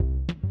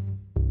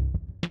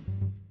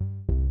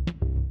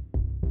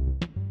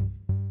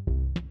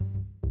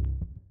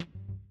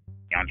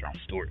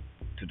Stewart.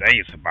 Today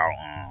is about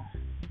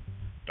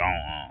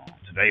don't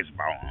today is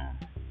about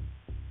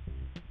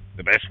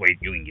the best way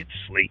you can get to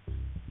sleep.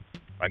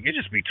 Like it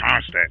just be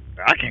times that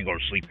I can't go to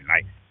sleep at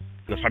night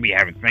because I be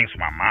having things in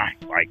my mind.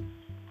 Like,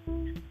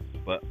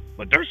 but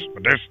there's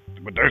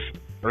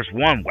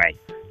one way.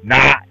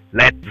 Not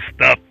let the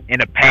stuff in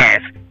the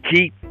past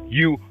keep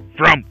you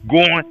from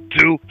going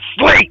to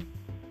sleep.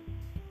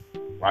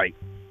 Like,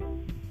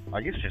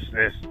 it's just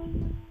this.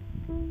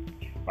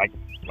 Like,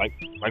 like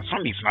some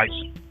of these nights,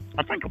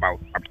 I think about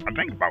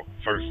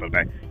certain stuff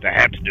that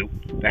have to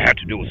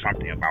do with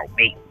something about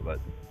me. But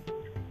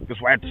this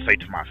is what I have to say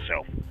to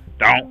myself.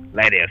 Don't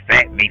let it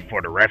affect me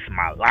for the rest of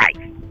my life.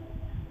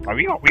 Like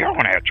we all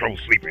gonna have trouble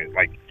sleeping.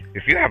 Like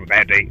if you have a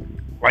bad day,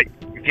 like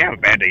if you have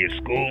a bad day at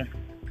school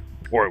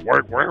or at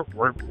work,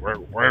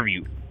 wherever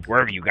you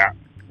got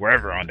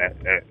wherever on that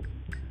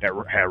had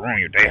ruined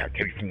your day, had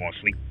kept you from going to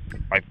sleep.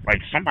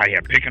 Like somebody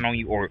had picking on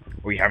you, or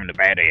you having a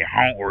bad day at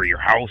home or your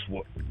house.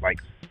 Like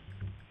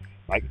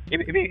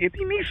it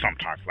be me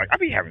sometimes. Like I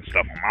be having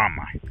stuff on my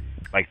mind.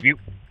 Like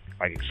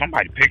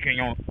somebody picking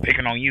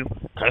on you,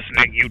 cussing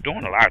at you,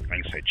 doing a lot of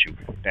things at you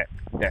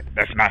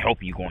that's not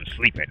helping you going to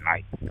sleep at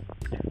night.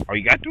 All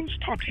you gotta do is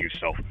talk to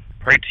yourself,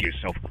 pray to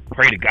yourself,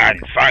 pray to God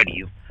inside of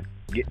you.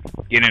 Get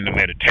in the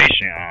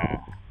meditation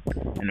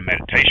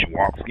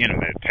walks, get in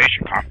the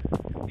meditation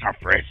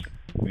conference.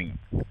 I mean,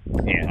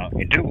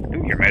 and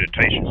do your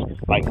meditations.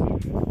 Like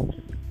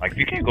if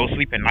you can't go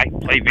sleep at night,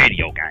 play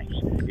video games.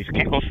 If you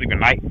can't go sleep at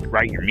night,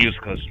 write your music.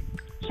 Cause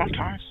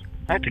sometimes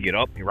I have to get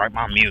up and write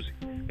my music.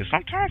 And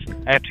sometimes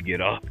I have to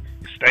get up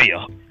and stay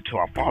up until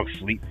I fall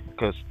asleep.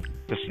 Because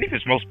the sleep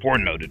is most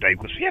important though today.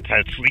 Because we have to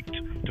have sleep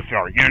to feel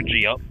our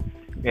energy up.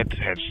 We have to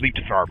have sleep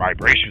to feel our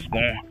vibrations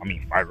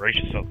going.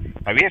 Vibrations. So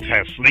like we have to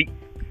have sleep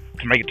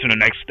to make it to the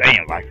next day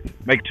in life,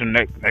 make it to the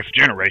next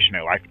generation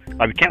in life.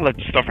 Like we can't let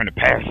the stuff in the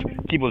past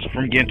keep us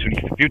from getting to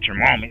these future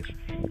moments.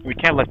 We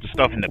can't let the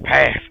stuff in the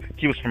past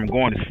keep us from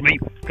going to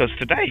sleep. Because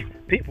today,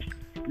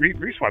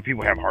 reason why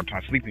people have a hard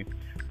time sleeping,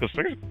 because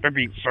there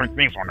be certain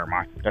things on their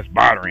mind that's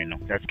bothering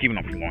them, that's keeping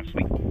them from going to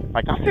sleep.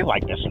 Like I feel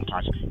like that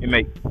sometimes. It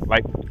make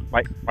like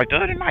the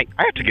other night,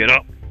 I had to get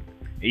up,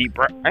 and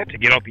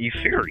eat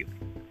cereal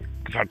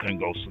because I couldn't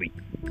go to sleep.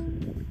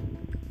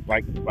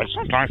 Like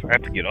sometimes I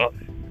have to get up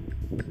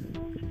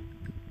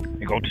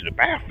and go to the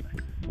bathroom.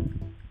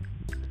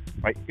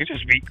 Like it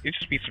just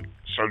be some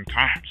certain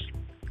times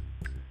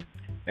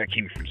that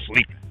keep me from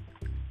sleeping.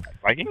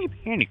 Like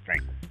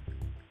anything.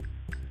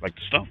 Like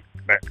the stuff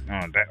that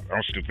I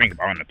was still thinking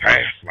about in the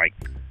past. Like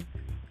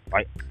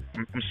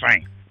I'm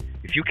saying,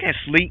 if you can't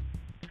sleep,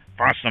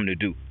 find something to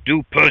do.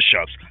 Do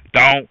push-ups.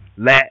 Don't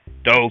let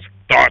those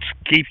thoughts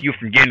keep you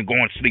from going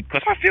to sleep.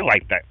 Cause I feel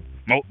like that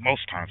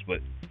most times.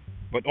 But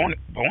the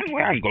only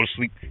way I can go to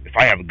sleep if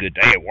I have a good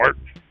day at work.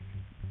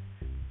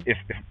 If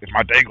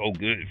my day go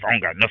good, if I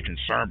don't got nothing to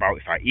concern about,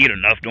 if I eat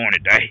enough during the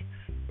day,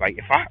 like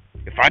if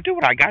I do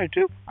what I gotta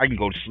do, I can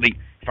go to sleep.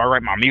 If I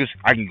write my music,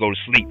 I can go to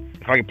sleep.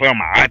 If I can play on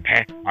my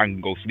iPad, I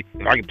can go to sleep.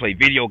 If I can play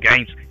video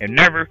games and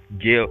never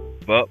give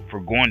up for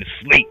going to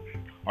sleep.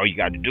 All you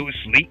gotta do is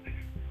sleep.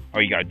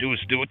 All you gotta do is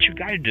do what you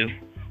gotta do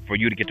for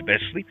you to get the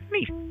best sleep you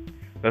need.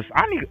 Cause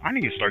I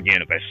need to start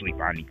getting the best sleep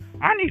I need.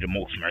 I need the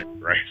most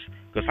rest.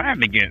 Cause I haven't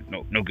been getting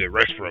no good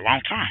rest for a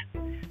long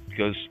time.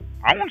 Because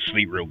I want to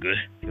sleep real good.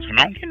 Because when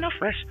I don't get enough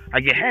rest, I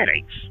get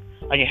headaches.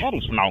 I get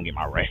headaches when I don't get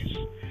my rest.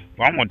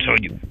 But I'm going to tell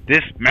you,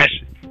 this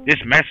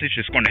message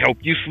is going to help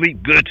you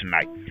sleep good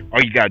tonight.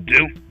 All you got to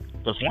do,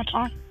 because one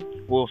time,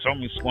 well,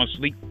 someone was going to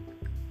sleep.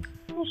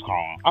 What was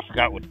called? I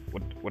forgot what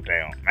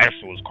the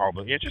master was called,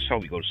 but yeah, just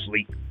help you go to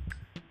sleep.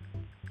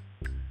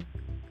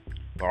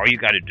 But all you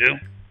got to do,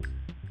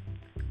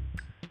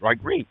 like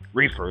read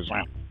for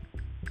example.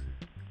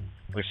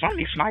 Like some of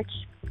these nights,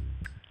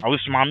 I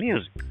listen to my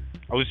music.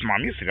 I listen to my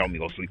music to help me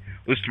go to sleep.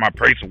 Listen to my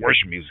praise and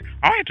worship music.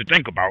 I don't have to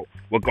think about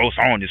what goes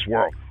on in this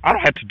world. I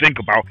don't have to think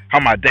about how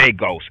my day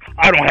goes.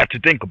 I don't have to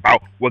think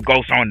about what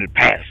goes on in the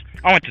past.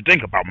 I don't have to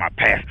think about my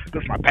past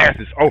because my past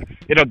is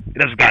it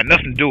doesn't got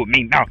nothing to do with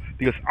me now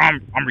because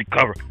I'm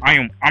recovered.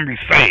 I'm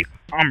saved.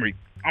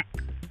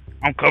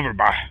 I'm covered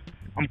by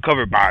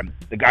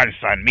the God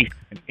inside of me.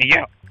 And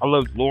yeah, I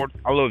love the Lord.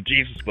 I love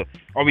Jesus. But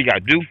all we gotta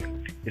do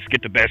is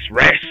get the best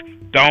rest.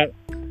 Don't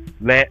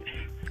let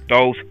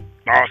those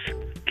thoughts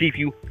keep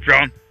you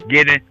from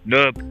getting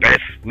the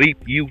best sleep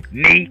you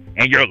need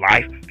in your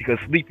life, because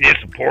sleep is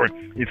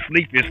important, and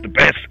sleep is the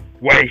best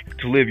way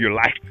to live your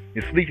life,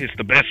 and sleep is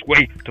the best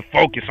way to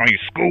focus on your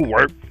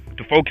schoolwork,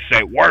 to focus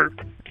at work,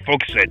 to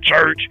focus at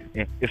church,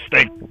 and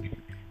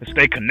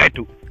stay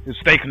connected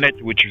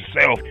with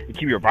yourself and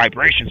keep your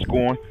vibrations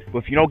going.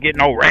 But if you don't get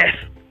no rest,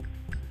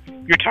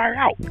 you're tired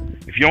out.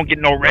 If you don't get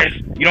no rest,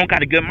 you don't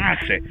got a good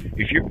mindset.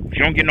 If you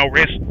don't get no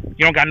rest,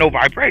 you don't got no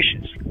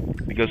vibrations.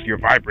 Because your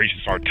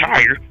vibrations are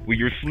tired when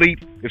you're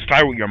asleep. It's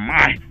tired with your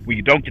mind. When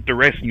you don't get the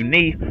rest you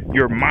need,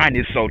 your mind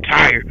is so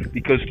tired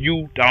because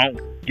you don't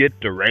get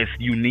the rest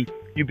you need.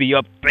 You be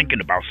up thinking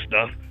about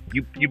stuff.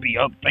 You be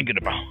up thinking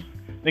about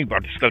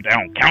the stuff that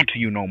don't count to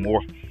you no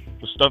more.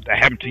 the stuff that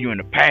happened to you in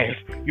the past.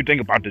 You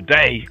think about the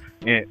day,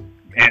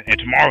 and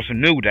tomorrow's a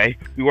new day.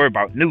 We worry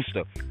about new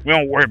stuff. We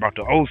don't worry about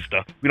the old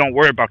stuff. We don't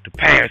worry about the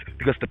past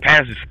because the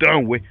past is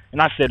done with.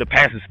 And I said the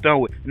past is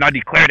done with, and I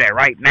declare that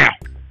right now.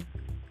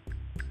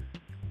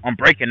 I'm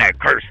breaking that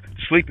curse.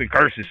 The sleeping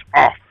curse is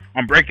off.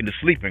 I'm breaking the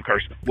sleeping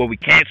curse. Where we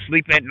can't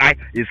sleep at night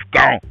is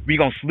gone. We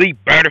gonna sleep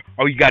better.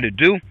 All you gotta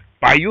do,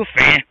 buy you a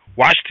fan,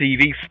 watch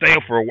TV, stay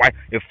up for a while,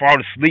 and fall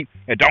asleep,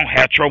 and don't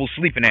have trouble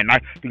sleeping at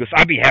night. Because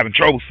I be having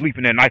trouble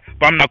sleeping at night,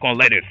 but I'm not gonna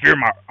let it fear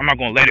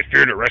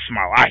the rest of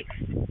my life.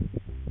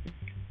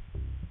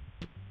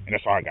 And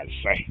that's all I gotta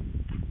say.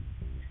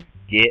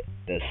 Get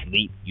the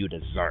sleep you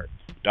deserve.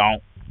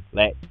 Don't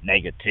let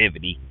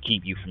negativity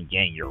keep you from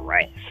getting your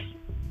rest.